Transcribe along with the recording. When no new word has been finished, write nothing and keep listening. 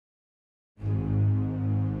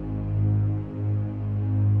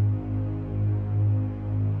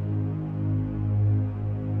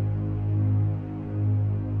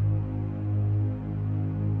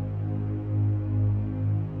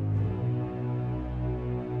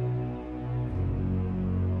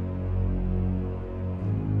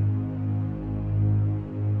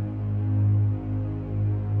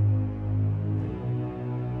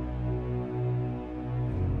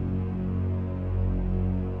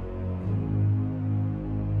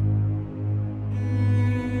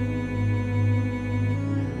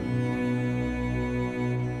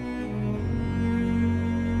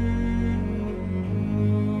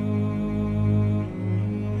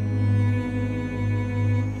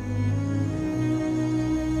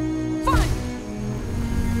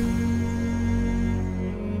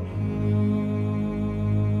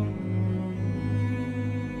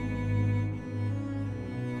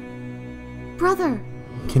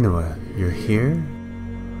Kinua, you're here?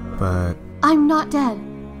 But... I'm not dead.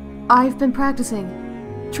 I've been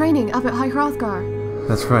practicing. Training up at High Hrothgar.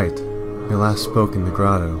 That's right. You last spoke in the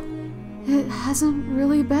grotto. It hasn't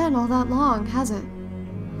really been all that long, has it?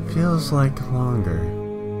 Feels like longer.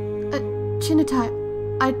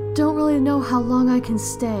 Chinitai, I don't really know how long I can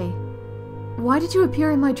stay. Why did you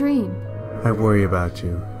appear in my dream? I worry about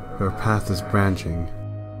you. Your path is branching.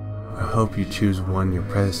 I hope you choose one your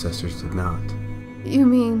predecessors did not. You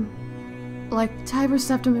mean... like Tiber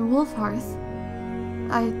Septim and Wolfhearth?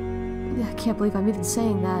 I can't believe I'm even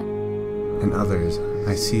saying that. And others,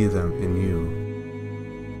 I see them in you.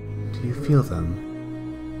 Do you feel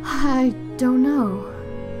them? I don't know.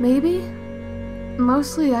 Maybe?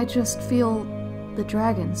 Mostly I just feel the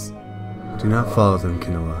dragons. Do not follow them,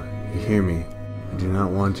 Kinua. You hear me? I do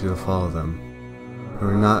not want you to follow them.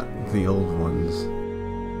 You're not the old ones.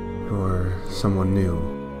 You're someone new.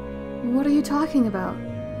 What are you talking about?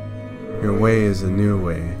 Your way is a new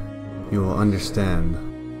way. You will understand.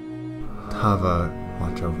 Tava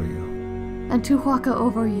watch over you. And Tuhuaka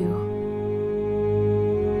over you.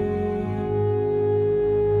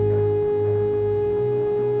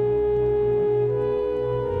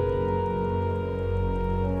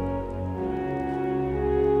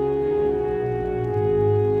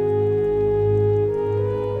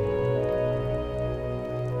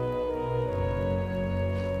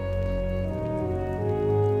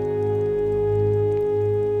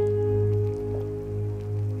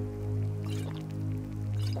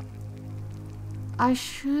 I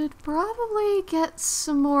should probably get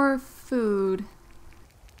some more food.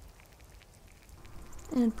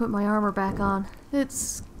 And put my armor back on.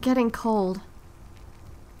 It's getting cold.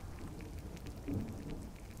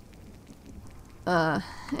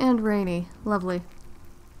 And rainy. Lovely.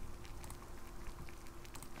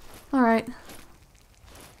 Alright.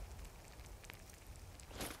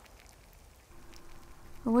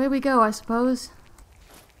 Away we go, I suppose.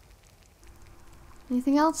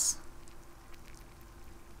 Anything else?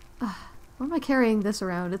 Why am I carrying this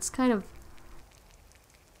around? It's kind of...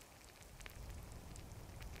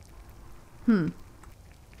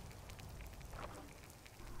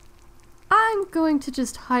 I'm going to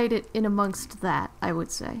just hide it in amongst that, I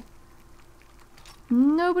would say.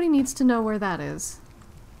 Nobody needs to know where that is.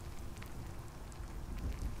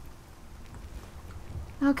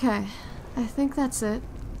 Okay, I think that's it.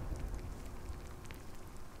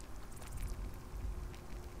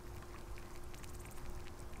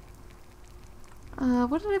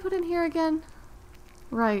 What did I put in here again?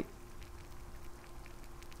 Right.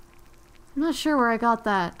 I'm not sure where I got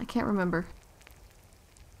that. I can't remember.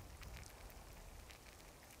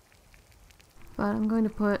 But I'm going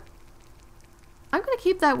to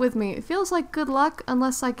keep that with me. It feels like good luck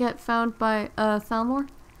unless I get found by, Thalmor.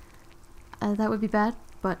 That would be bad,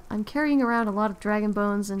 but I'm carrying around a lot of dragon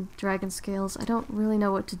bones and dragon scales. I don't really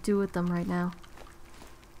know what to do with them right now.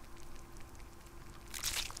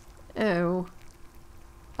 Ew.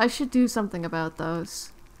 I should do something about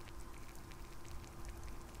those.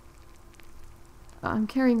 I'm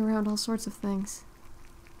carrying around all sorts of things.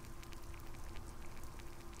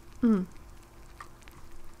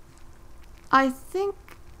 I think...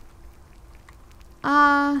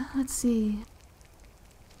 let's see.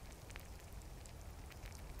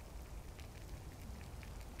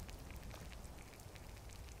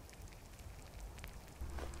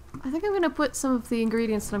 I think I'm gonna put some of the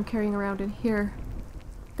ingredients that I'm carrying around in here.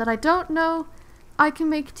 That I don't know I can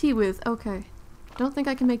make tea with. Okay. Don't think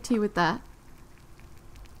I can make tea with that.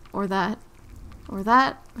 Or that. Or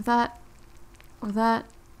that. Or that. Or that.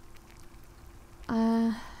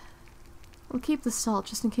 We'll keep the salt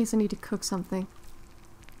just in case I need to cook something.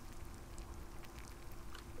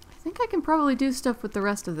 I think I can probably do stuff with the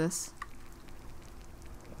rest of this.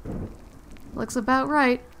 Looks about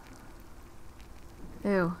right.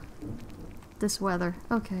 Ew. This weather.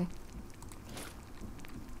 Okay.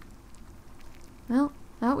 Well,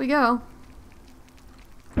 out we go.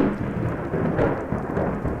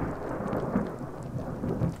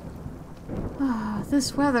 Ah,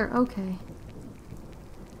 this weather, okay.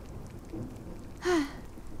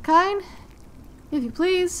 Kine, if you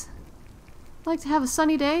please. I'd like to have a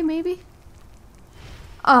sunny day, maybe?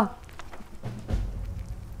 Oh.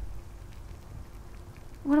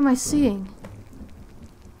 What am I seeing?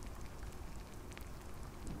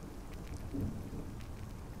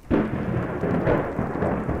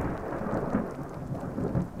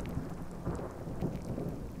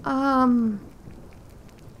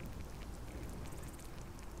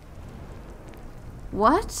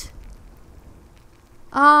 What?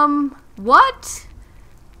 What?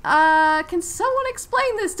 Can someone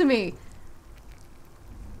explain this to me?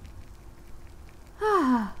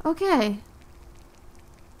 Okay.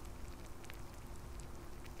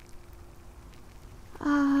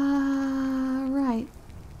 Right.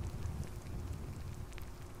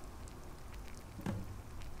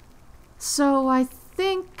 So I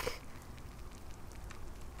think...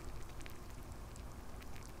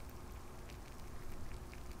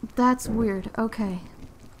 That's weird. Okay.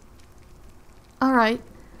 Alright.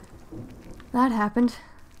 That happened.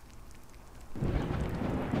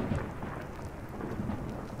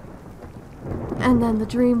 And then the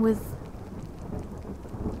dream with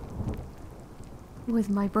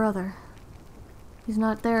my brother. He's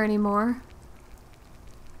not there anymore.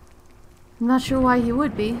 I'm not sure why he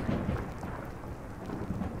would be.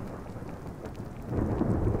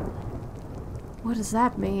 What does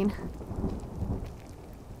that mean?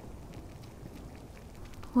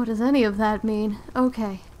 What does any of that mean?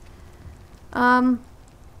 Okay.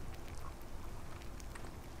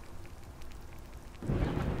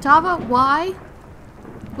 Tava, why?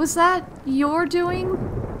 Was that your doing?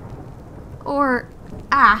 Or...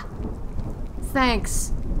 Ah!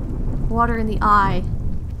 Thanks. Water in the eye.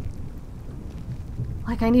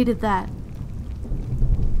 Like I needed that.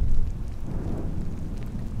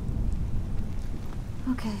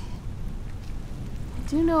 Okay. I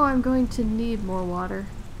do know I'm going to need more water.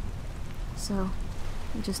 So,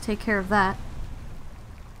 I'll just take care of that.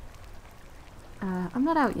 I'm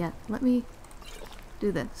not out yet. Let me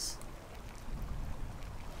do this.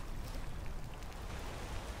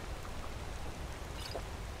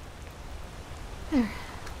 There.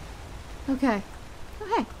 Okay.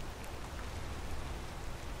 Oh, hey.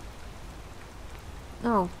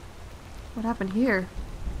 Oh. What happened here?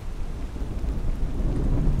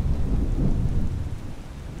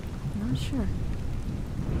 I'm not sure.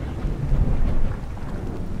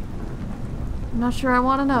 I'm not sure I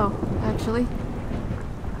want to know, actually.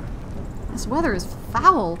 This weather is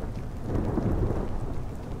foul.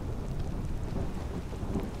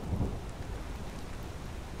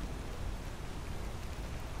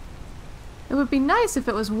 It would be nice if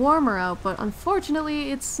it was warmer out, but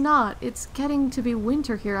unfortunately it's not. It's getting to be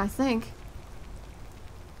winter here, I think.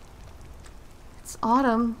 It's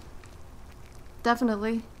autumn.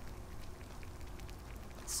 Definitely.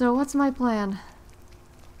 So what's my plan?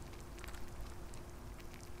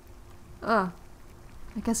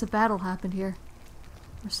 I guess a battle happened here.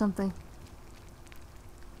 Or something.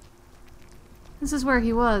 This is where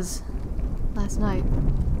he was last night.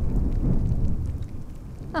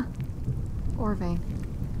 Huh. Orvain.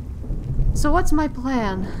 So what's my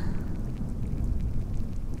plan?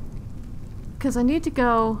 Because I need to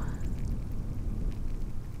go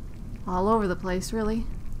all over the place, really.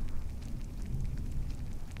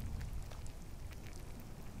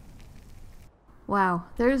 Wow,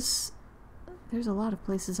 there's a lot of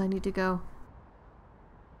places I need to go.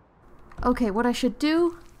 Okay, what I should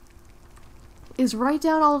do is write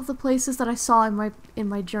down all of the places that I saw in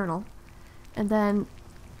my journal, and then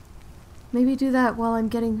maybe do that while I'm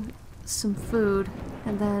getting some food,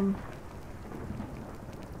 and then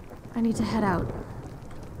I need to head out.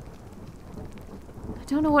 I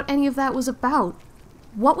don't know what any of that was about.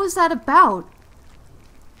 What was that about?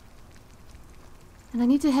 And I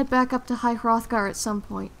need to head back up to High Hrothgar at some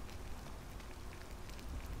point.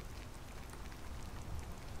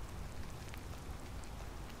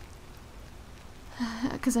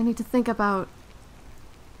 Because I need to think about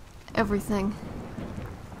everything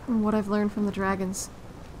and what I've learned from the dragons.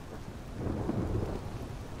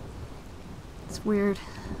 It's weird.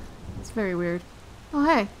 It's very weird. Oh,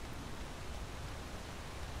 hey.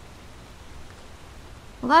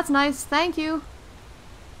 Well, that's nice. Thank you.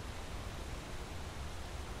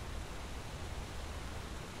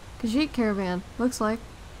 Khajiit caravan, looks like.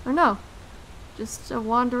 Or no. Just a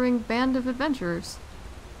wandering band of adventurers.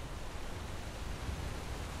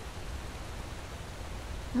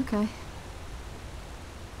 Okay.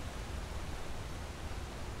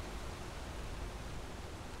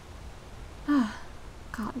 Ah,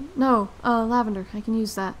 cotton. No, lavender. I can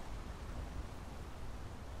use that.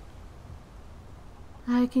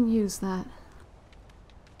 I can use that.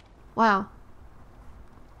 Wow.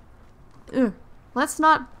 Ugh. Let's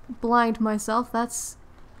not blind myself. That's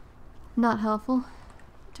not helpful.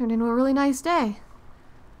 Turned into a really nice day.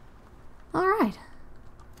 Alright.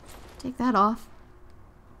 Take that off.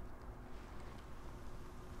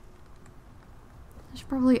 I should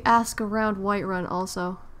probably ask around Whiterun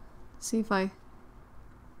also. See if I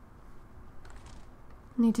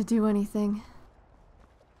need to do anything.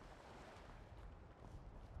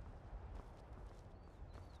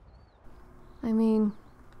 I mean,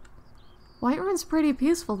 Whiterun's pretty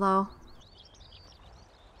peaceful though.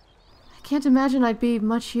 I can't imagine I'd be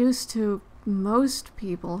much use to most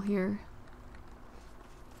people here.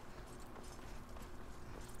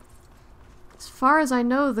 As far as I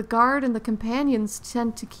know, the guard and the companions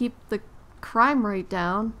tend to keep the crime rate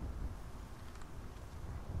down.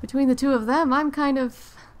 Between the two of them, I'm kind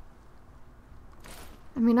of...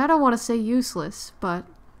 I mean, I don't want to say useless, but...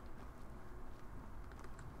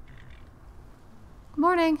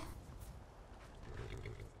 Morning!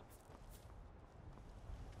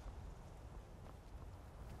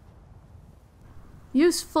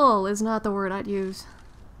 Useful is not the word I'd use.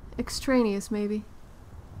 Extraneous, maybe.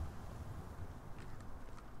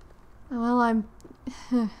 Well, I'm...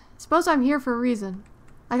 suppose I'm here for a reason.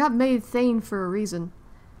 I got made Thane for a reason.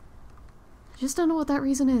 I just don't know what that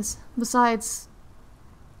reason is. Besides...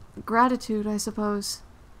 gratitude, I suppose.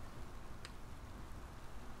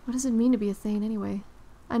 What does it mean to be a Thane, anyway?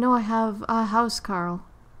 I know I have a housecarl,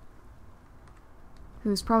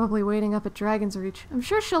 who's probably waiting up at Dragon's Reach. I'm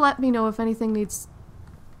sure she'll let me know if anything needs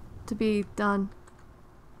to be done.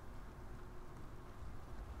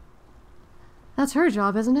 That's her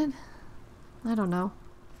job, isn't it? I don't know.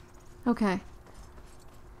 Okay.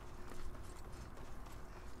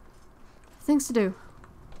 Things to do.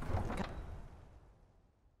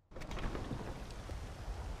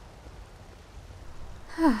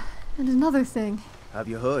 And another thing. Have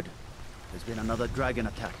you heard? There's been another dragon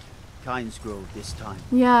attack. Kyne's Grove this time.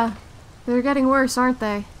 Yeah. They're getting worse, aren't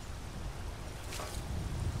they?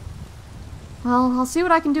 Well, I'll see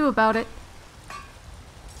what I can do about it.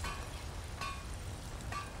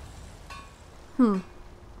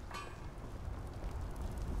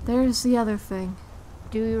 There's the other thing.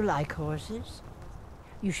 Do you like horses?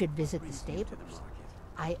 You should visit the stables.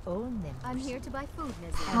 I own them. I'm here to buy food,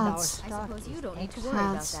 Nizzy. Hats. I suppose you don't need to worry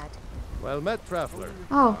Hats. about that. Well met, traveler.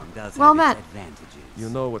 Oh, well met. You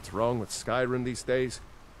know what's wrong with Skyrim these days?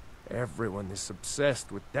 Everyone is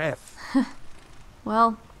obsessed with death.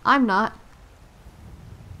 Well, I'm not.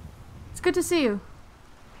 It's good to see you.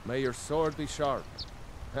 May your sword be sharp,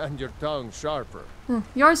 and your tongue sharper.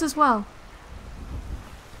 Yours as well.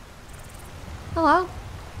 Hello.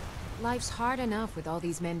 Life's hard enough with all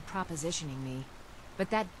these men propositioning me. But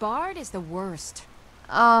that bard is the worst.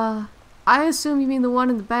 I assume you mean the one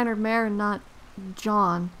in the bannered mare and not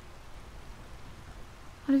John.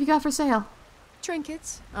 What have you got for sale?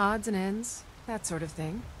 Trinkets, odds and ends, that sort of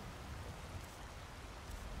thing.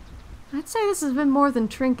 I'd say this has been more than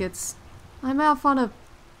trinkets. I'm off on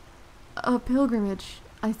a pilgrimage,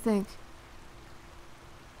 I think.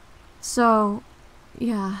 So,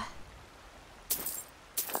 yeah.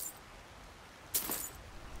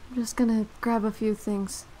 I'm just gonna grab a few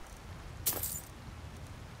things.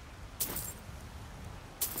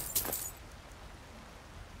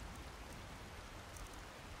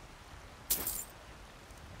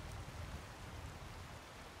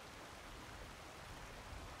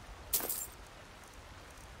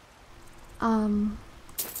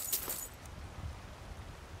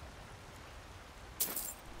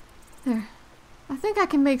 There. I think I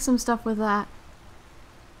can make some stuff with that.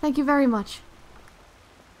 Thank you very much.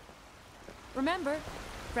 Remember,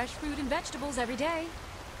 fresh fruit and vegetables every day.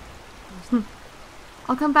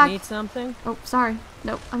 I'll come back. Need something? Oh, sorry.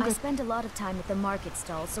 Nope, I'm I good. spend a lot of time at the market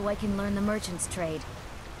stall so I can learn the merchant's trade.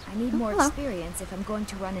 I need more hello. experience if I'm going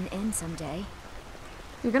to run an inn someday.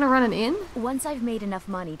 You're gonna run an inn? Once I've made enough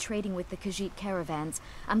money trading with the Khajiit caravans,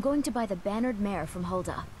 I'm going to buy the bannered mare from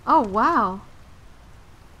Hulda. Oh, wow.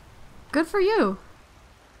 Good for you.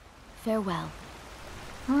 Farewell.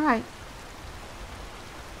 Alright.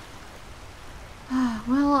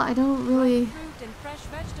 Well, I don't really... Fruit and fresh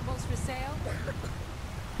vegetables for sale.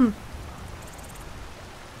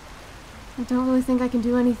 I don't really think I can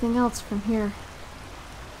do anything else from here.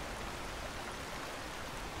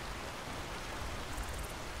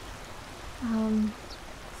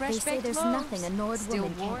 They say there's nothing a Nord Still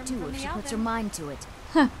woman warm can't do from if the she puts her oven. mind to it.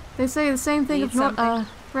 They say the same thing Need of something?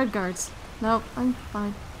 redguards. Nope, I'm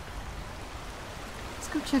fine. Let's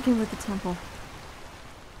go check in with the temple.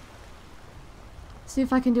 See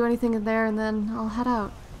if I can do anything in there, and then I'll head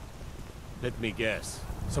out. Let me guess.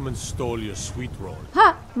 Someone stole your sweet roll.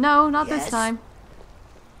 Ha! No, not this time.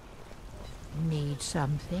 Need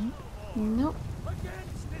something? Nope.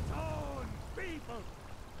 Against its own people.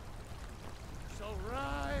 So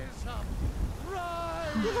rise up.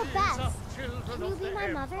 Rise You're the best. up, children Can you of be the my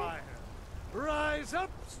mother? Empire. Rise up,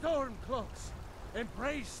 Stormcloaks.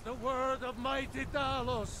 Embrace the word of mighty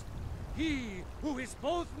Talos. He who is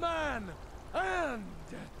both man and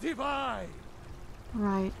divine.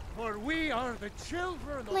 Right. For we are the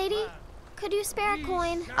children of Lady, man. could you spare a We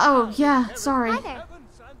coin? shall Oh, yeah, inherit sorry. Hi there.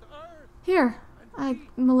 heavens and earth Here. and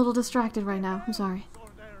I'm a little distracted right now. I'm sorry.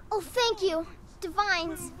 Oh, thank you.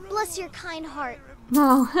 Divines, bless your kind heart.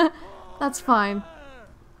 No, that's fine.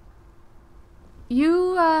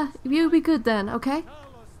 You be good then, okay?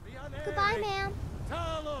 Goodbye, ma'am.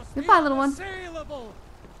 Goodbye, little one.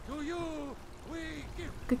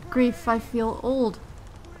 Good grief, I feel old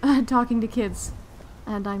talking to kids.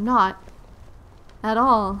 And I'm not. At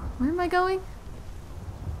all. Where am I going?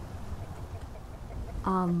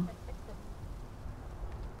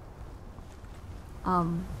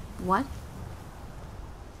 What?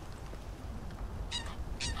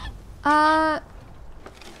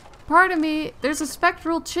 Pardon me, there's a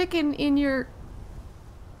spectral chicken in your...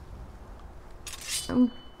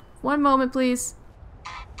 one moment, please.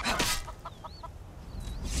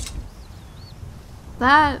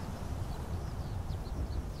 That...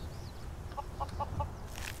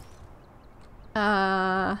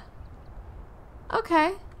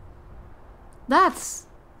 Okay. That's...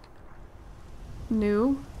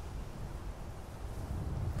 new.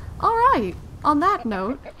 Alright, on that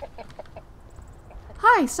note...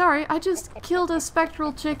 Hi, sorry, I just killed a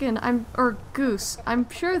spectral chicken, or goose. I'm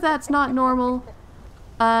sure that's not normal.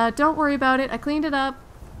 Don't worry about it, I cleaned it up.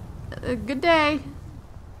 Good day.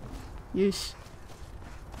 Yeesh.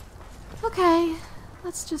 Okay,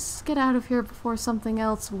 let's just get out of here before something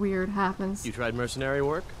else weird happens. You tried mercenary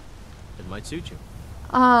work? It might suit you.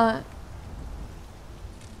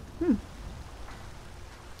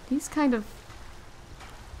 He's kind of...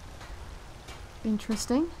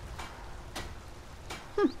 interesting.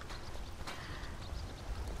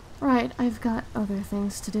 Right, I've got other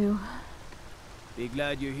things to do. Be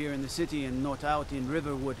glad you're here in the city and not out in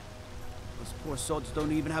Riverwood. Those poor sods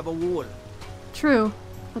don't even have a wall. True,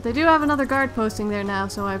 but they do have another guard posting there now,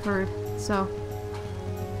 so I've heard. So...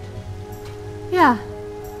 yeah.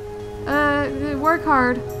 Work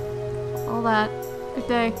hard. All that. Good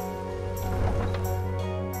day.